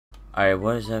Alright,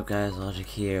 what is up guys, Logic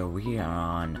here. We are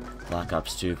on Black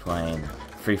Ops 2 playing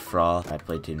free-for-all. I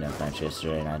played Team Deathmatch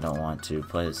yesterday and I don't want to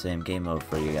play the same game mode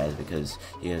for you guys because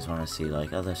you guys want to see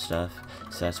like other stuff.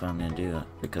 So that's what I'm going to do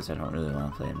because I don't really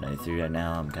want to play M93 right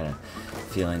now. I'm kind of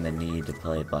feeling the need to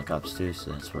play Black Ops 2,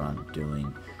 so that's what I'm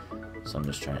doing. So I'm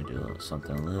just trying to do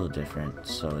something a little different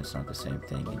so it's not the same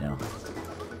thing, you know.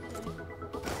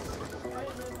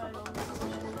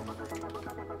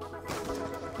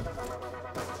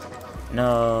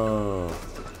 No,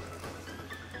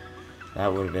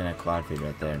 that would have been a quad feed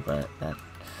right there, but that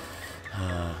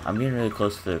I'm getting really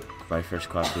close to my first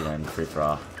quad feed on free for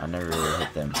all. I never really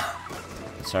hit them.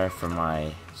 Sorry for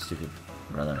my stupid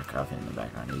brother coughing in the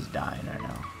background. He's dying right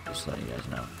now. Just to let you guys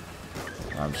know.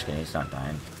 No, I'm just kidding. He's not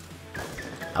dying.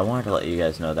 I wanted to let you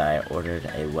guys know that I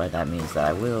ordered a web. That means that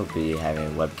I will be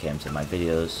having webcams in my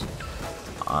videos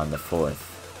on the 4th.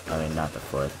 I mean, not the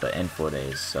 4th, but in 4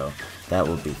 days, so that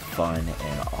will be fun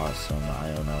and awesome.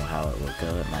 I don't know how it will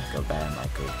go. It might go bad, it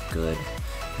might go good.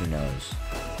 Who knows?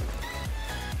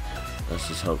 Let's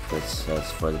just hope that's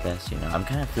for the best, you know? I'm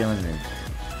kind of feeling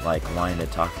like wanting to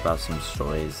talk about some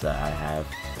stories that I have.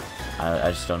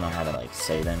 I just don't know how to like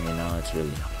say them, you know? It's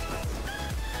really...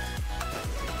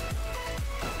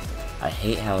 I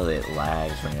hate how it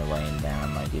lags when you're laying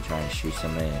down, like you're trying to shoot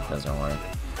somebody and it doesn't work.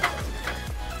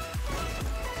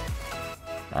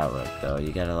 That worked though.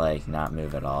 You gotta like not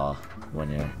move at all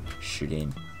when you're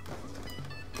shooting.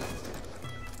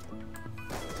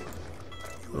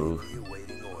 Ooh.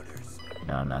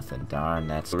 No, nothing. Darn,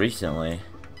 that's recently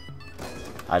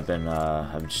I've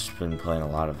just been playing a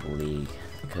lot of League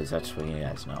because that's what you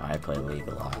guys know. I play League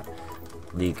a lot.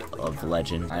 League of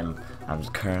Legends. I'm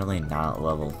currently not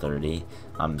level 30.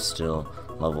 I'm still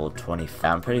level 25.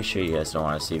 I'm pretty sure you guys don't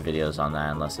want to see videos on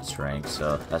that unless it's ranked,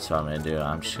 so that's what I'm gonna do.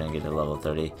 I'm just gonna get to level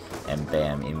 30 and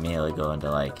bam, immediately go into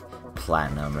like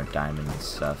platinum or diamond and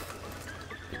stuff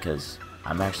because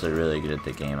I'm actually really good at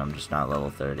the game. I'm just not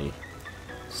level 30.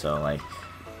 So like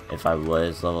if I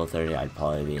was level 30, I'd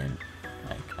probably be in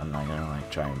like, I'm not gonna like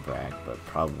try and brag, but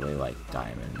probably like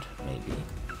diamond maybe.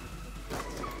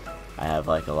 I have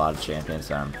like a lot of champions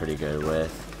that I'm pretty good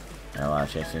with, and a lot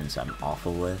of champions I'm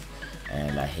awful with,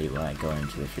 and I hate when I go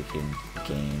into the freaking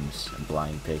games and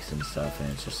blind picks and stuff, and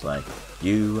it's just like,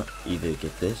 you either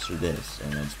get this or this,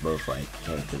 and it's both like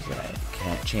characters that I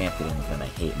can't champion and I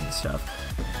hate and stuff.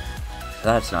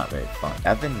 That's not very fun.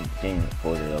 I've been getting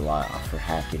reported a lot for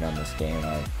hacking on this game.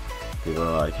 People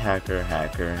are like, hacker,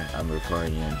 I'm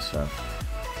reporting you and stuff.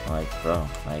 I'm like, bro,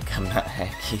 like I'm not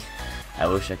hacky. I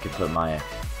wish I could put my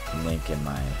link in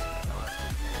my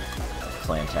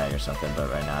clan tag or something,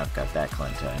 but right now I've got that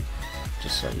clan tag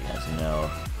just so you guys know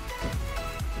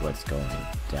what's going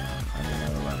down. I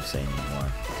don't know what I'm saying anymore.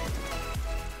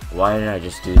 Why did I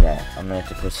just do that? I'm gonna have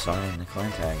to put sorry in the clan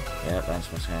tag. Yep,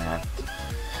 that's what's gonna happen.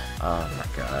 Oh my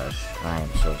gosh,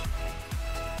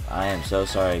 I am so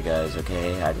sorry guys,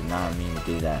 okay? I did not mean to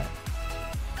do that.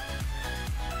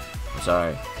 I'm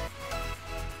sorry.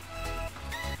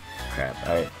 Crap.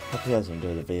 Alright, hope you guys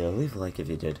enjoyed the video. Leave a like if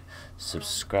you did.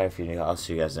 Subscribe if you're new. I'll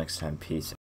see you guys next time. Peace.